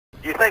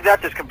You think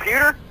that's his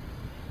computer?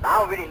 I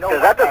don't really know.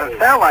 Because that doesn't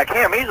sound like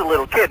him. He's a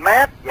little kid.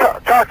 Matt, Yeah.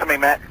 talk to me,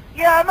 Matt.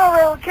 Yeah, I'm a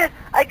little kid.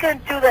 I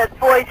couldn't do that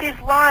voice. He's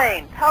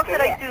lying. How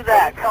could I do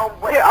that?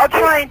 Here, I'll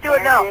try and do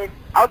it now.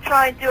 I'll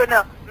try and do it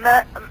now.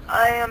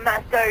 I am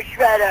Master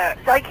Shredder.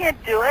 So I can't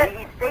do it.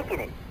 He's faking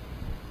it.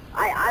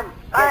 I am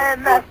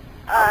Master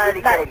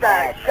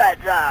mad.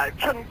 Shredder.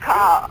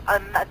 Chunka.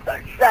 I'm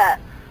Master Shredder.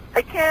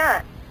 I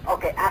can't.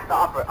 Okay, ask the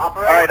operator. All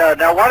right,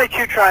 now why don't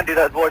you try and do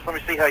that voice? Let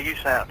me see how you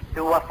sound.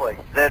 Do what voice?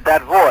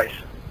 That voice.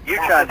 You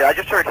try and do it. I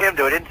just heard him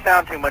do it. It didn't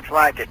sound too much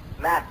like it.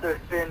 Master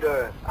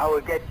Splinter, I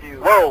will get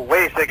you. Whoa,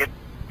 wait a second.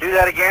 Do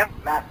that again?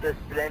 Master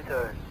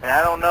Splinter.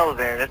 I don't know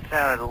there. That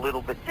sounded a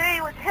little bit... See,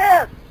 it was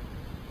him.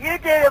 You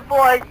did a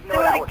voice. No,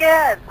 Do it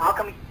again. How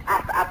come you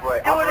ask the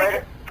operator? Do it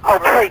again.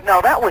 Okay,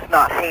 no, that was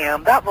not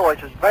him. That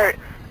voice was very...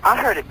 I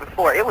heard it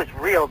before. It was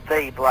real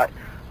deep, like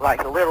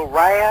a little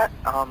rat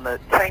on the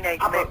Teenage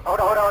Mutant... Hold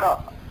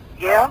on.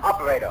 Yeah?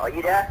 Operator, are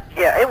you there?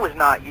 Yeah, it was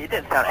not you. It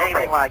didn't sound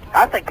anything like...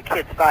 I think the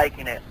kid's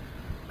faking it.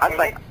 I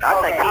think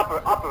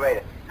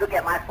operator, look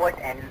at my voice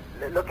and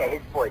look at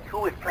his voice.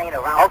 Who is playing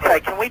around? Okay,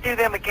 can we do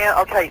them again?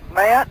 Okay,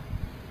 Matt,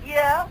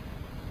 Yeah?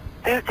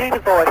 do the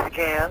voice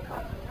again.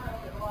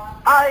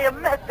 I am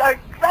Mr.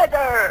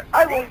 Shredder.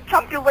 I will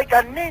chop you like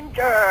a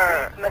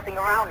ninja. He's messing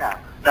around now.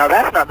 No,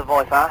 that's not the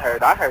voice I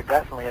heard. I heard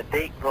definitely a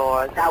deep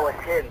voice. That was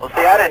him. Well,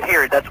 see, I didn't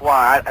hear it. That's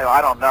why.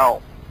 I don't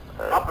know.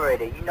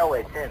 Operator, you know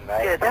it's him,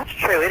 right? Yeah, that's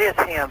true. It is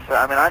him. So,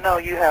 I mean, I know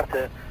you have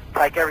to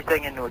take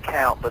everything into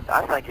account, but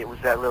I think it was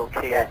that little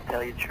kid, to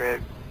tell you the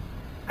truth.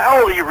 How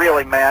old are you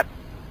really, Matt?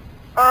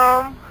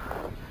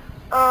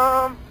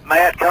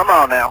 Matt, come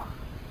on now.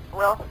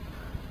 Well,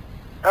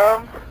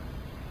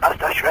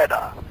 Master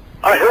Shredder.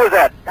 All right, who was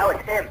that? That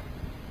was him.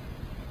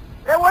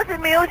 that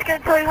wasn't me. I was going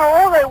to tell you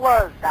how old I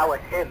was. That was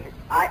him.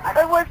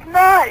 I was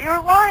not.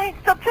 You're lying.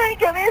 Stop trying to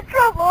get me in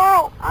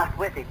trouble. I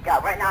swear to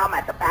God, right now I'm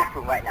at the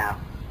bathroom right now.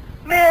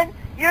 Man,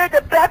 you're in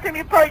the bathroom.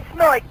 You probably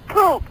smell like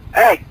poop.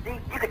 Hey, See,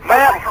 you can tell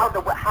Matt. by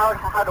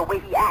how the way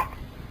he acts.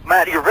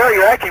 Matt, you're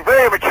acting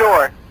very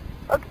immature.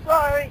 I'm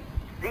sorry.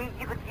 See,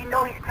 you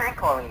know he's prank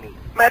calling me.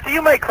 Matt, do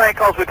you make crank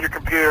calls with your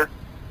computer?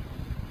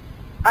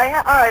 All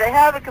right, I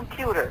have a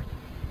computer.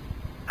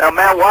 Now,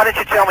 Matt, why didn't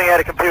you tell me you had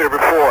a computer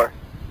before?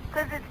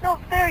 Because it's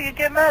not fair. You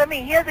get mad at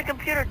me. He has a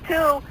computer,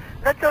 too.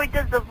 That's how he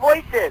does the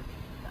voices.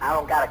 I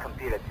don't got a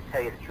computer, to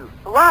tell you the truth.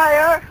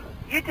 Liar.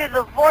 You did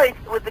the voice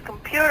with the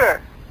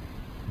computer.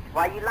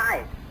 Why you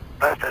lying?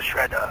 Master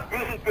Shredder. See,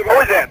 he did it. Who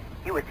is that?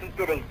 He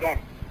did it again.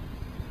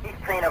 He's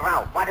playing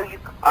around. Why do you...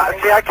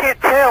 See, I can't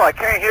tell. I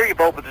can't hear you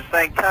both at the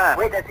same time.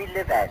 Where does he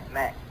live at,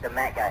 Matt? The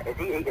Matt guy. Is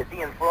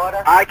he in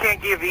Florida? I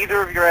can't give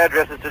either of your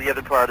addresses to the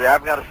other party.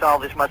 I've got to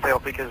solve this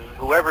myself because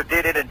whoever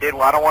did it and did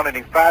well, I don't want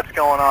any fights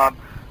going on.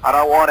 I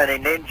don't want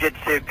any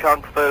ninjutsu,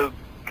 kung fu,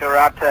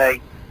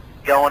 karate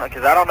going,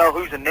 because I don't know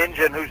who's a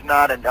ninja and who's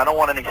not, and I don't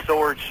want any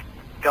swords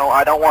going.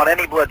 I don't want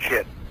any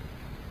bloodshed.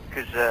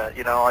 Because,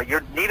 you know,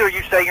 neither of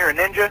you say you're a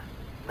ninja?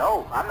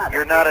 No, I'm not.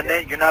 You're not a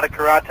ninja? You're not a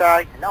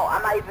karate? No,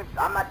 I'm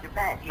not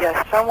Japan.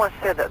 Yes, someone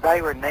said that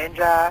they were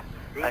ninja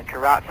and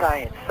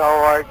karate and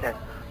swords and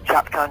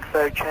chopped kung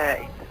fu.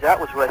 That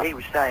was what he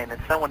was saying,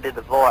 and someone did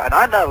the voice. And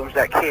I know it was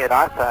that kid,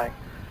 I think.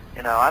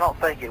 You know, I don't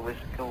think it was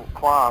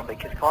Quan,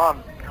 because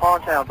Quan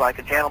sounds like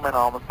a gentleman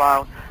on the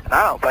phone, and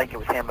I don't think it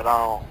was him at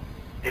all.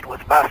 It was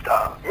Master.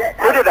 Yeah,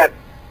 Who did that?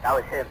 That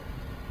was him.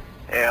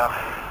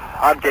 Yeah,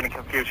 I'm getting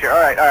confused here. All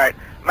right.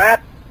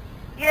 Matt?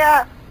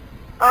 Yeah.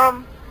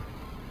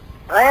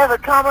 I have a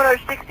Commodore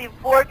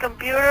 64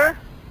 computer,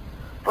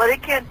 but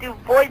it can't do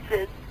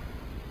voices.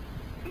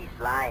 He's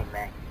lying,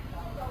 man.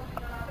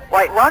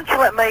 Wait, why don't you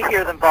let me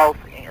hear them both?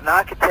 And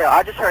I could tell.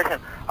 I just heard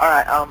him. All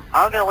right,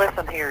 I'm going to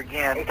listen here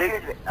again.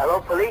 Excuse me.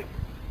 Hello, police?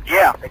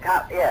 Yeah. The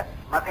cop, yeah.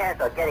 My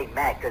parents are getting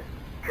mad because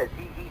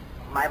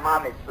my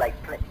mom is like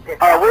pissed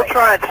All right, off we'll right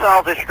try and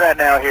solve this right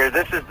now here.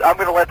 I'm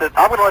going to let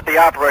the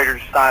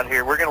operators decide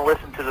here. We're going to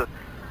listen to the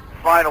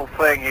final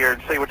thing here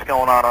and see what's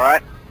going on. All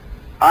right,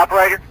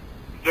 operator?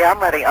 Yeah, I'm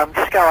ready.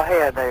 Just go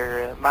ahead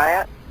there,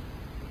 Matt.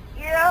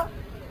 Yeah?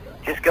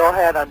 Just go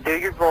ahead and do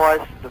your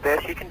voice the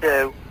best you can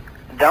do.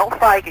 And don't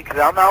fake it, because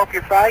I don't know if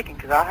you're faking,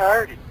 because I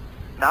heard it.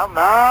 No,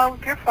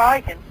 if you're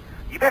faking,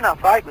 you better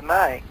not fake with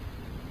me.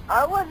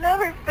 I was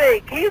never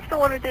fake. He's the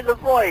one who did the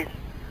voice.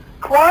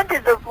 Quan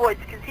did the voice,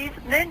 because he's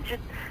a ninja.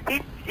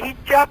 He's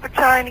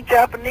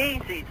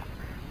Japanese,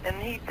 and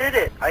he did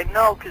it. I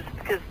know,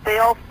 because they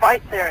all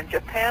fight there in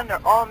Japan.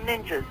 They're all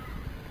ninjas.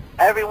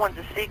 Everyone's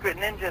a secret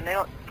ninja, and they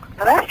don't...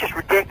 Now, that's just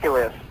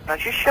ridiculous. Now,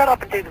 just shut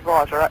up and do the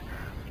voice, all right?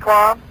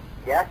 Quan?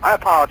 Yes? I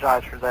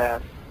apologize for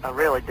that. I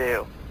really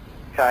do.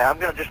 Okay, I'm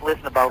going to just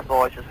listen to both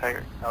voices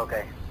here.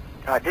 Okay.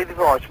 All right, do the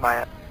voice,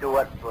 Matt. Do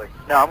what voice?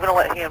 No, I'm going to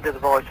let him do the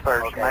voice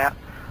first, Okay. Matt.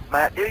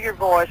 Matt, do your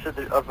voice of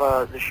the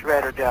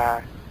Shredder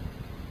guy.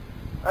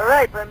 All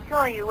right, but I'm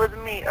telling you, it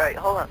wasn't me. All right,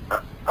 hold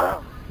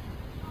on.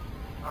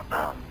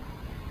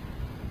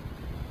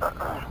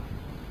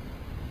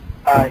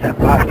 I am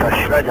Master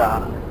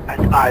Shredder,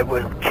 and I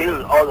will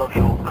kill all of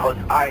you, because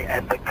I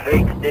am the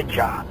great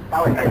ninja.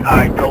 And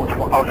I don't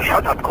want... Oh,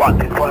 shut up, Quan,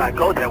 before I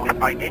go there with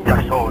my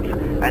ninja swords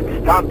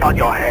and stomp on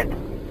your head.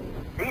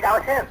 See, that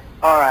was him.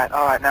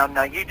 Alright,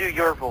 now you do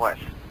your voice.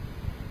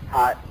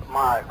 Hi,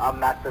 I'm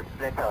Master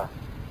Splinter.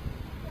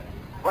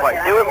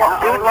 Wait, do it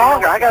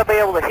longer, I gotta be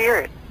able to hear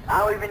it. I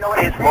don't even know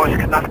what His voice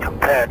cannot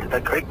compare to the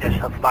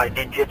greatness of my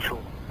ninjutsu.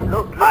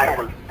 Look I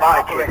will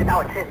find him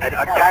and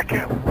attack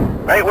him.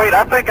 Hey, wait,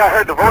 I think I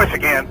heard the voice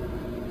again.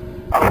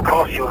 Of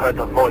course you heard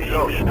the voice,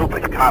 you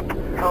stupid cop.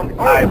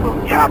 I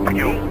will chop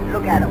you.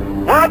 Look at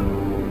him. What?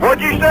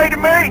 What'd you say to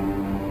me?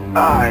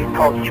 I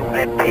told you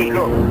a pig,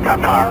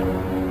 Kappa.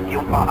 You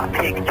are a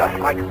pig just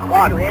like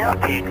Quan is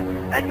a pig.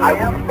 And I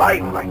will fry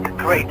you like the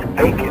great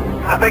bacon.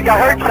 I think I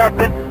heard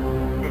something.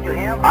 Did you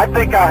hear him? I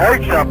think I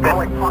heard something.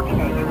 I was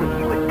talking and he was...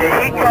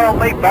 Did he call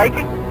me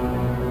bacon?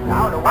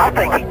 I don't know I what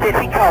think he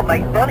did. He called me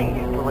funny,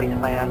 you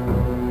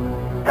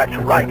policeman. That's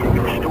right, you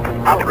stupid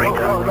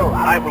operator.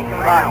 I will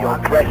fry your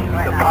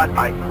breasts upon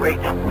my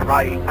great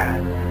frying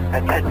pan.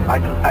 And then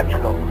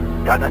Michelangelo,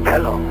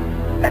 Donatello,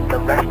 and the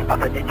rest of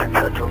the Ninja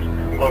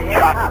Turtles will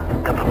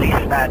chop the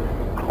policeman,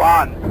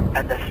 Quan,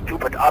 and the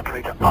stupid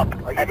operator up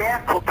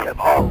and cook them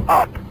all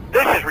up.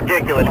 This is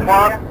ridiculous,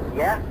 Quan.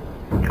 Yeah?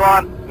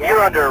 Quan, you're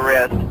under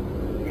arrest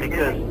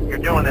because you're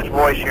doing this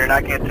voice here and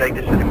I can't take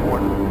this anymore.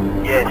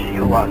 Yes,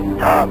 you are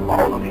dumb,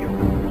 all of you.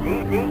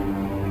 See?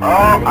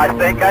 Oh, I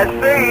think I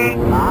see.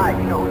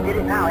 You know who did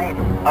it now, ain't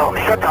it? Oh,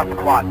 shut up,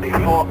 Quan,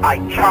 before I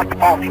chop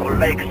off your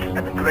legs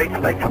and the great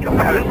legs of your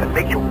parents and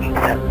make you eat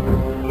them.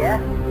 Yeah?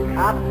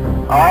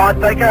 Oh, I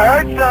think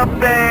I heard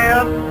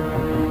something.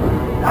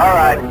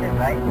 Alright.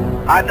 Right?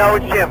 I know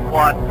it's him,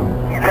 Quan.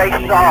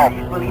 Case solved.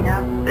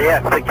 Yeah,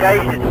 the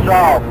case is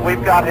solved.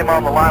 We've got him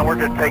on the line. We're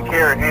going to take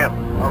care of him.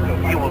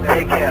 Okay. You will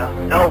take care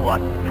of no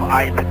one, for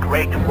I am the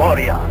great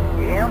warrior.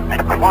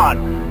 And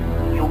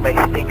Quan, you may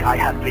think I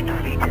have been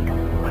defeated,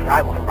 but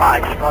I will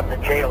rise from the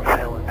jail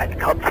cell and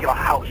come to your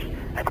house,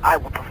 and I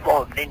will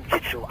perform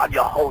ninjutsu on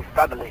your whole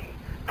family.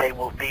 They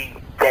will be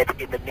dead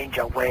in the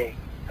ninja way.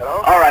 Hello?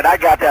 Alright, I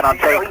got that on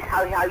tape.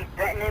 How he's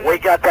threatening me? We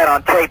got that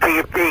on tape.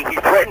 He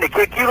threatened to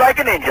kick you like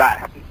a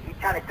ninja. He's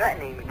trying to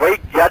threaten me.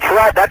 That's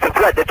right, that's a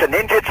threat. That's a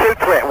ninjutsu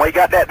threat. We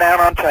got that down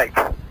on tape.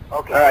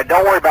 Okay. Alright,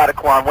 don't worry about it,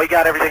 Quan. We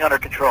got everything under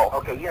control.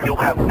 Okay, you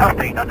have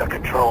nothing under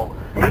control.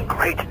 The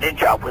great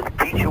ninja will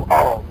beat you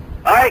all.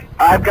 Alright,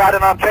 I've got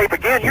it on tape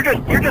again. You're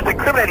just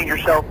incriminating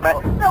yourself,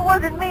 man. That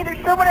wasn't me.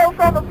 There's someone else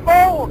on the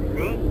phone.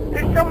 See?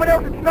 There's someone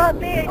else. It's not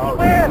me. I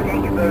swear.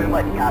 Thank you very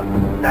much, Cop.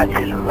 That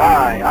is a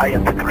lie. I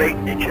am the great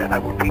ninja, and I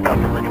will beat up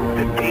the little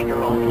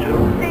 15-year-olds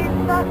too. See,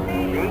 it's not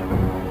me. See?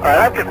 Alright,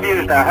 I'm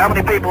confused now. How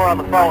many people are on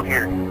the phone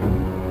here?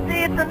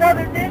 See, it's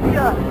another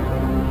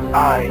ninja.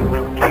 I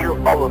will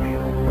kill all of you.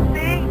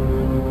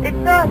 See? It's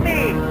not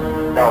me.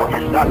 No,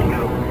 it's not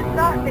you. It's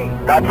not me.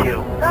 Not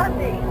you. Not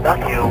me. Not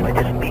you. It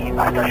is me,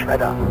 Master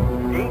Shredder.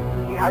 See?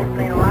 See how he's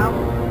playing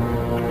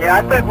around? Yeah,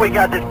 I think we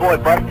got this boy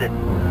busted.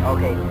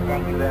 Okay,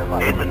 thank you very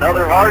much. It's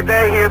another hard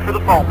day here for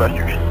the phone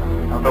busters.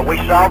 But we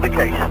solved the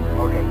case.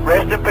 Okay.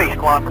 Rest in peace,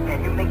 Quan.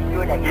 Can you make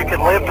sure that You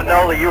can live to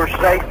know that you are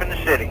safe in the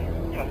city.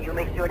 Can you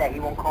make sure that he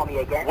won't call me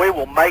again? We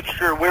will make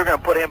sure we're going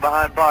to put him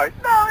behind bars.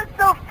 No, it's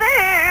so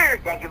fair.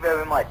 Thank you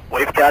very much.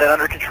 We've got it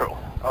under control.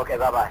 Okay,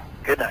 bye-bye.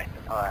 Good night.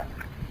 All right.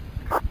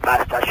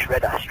 Master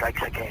Shredder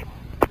strikes again.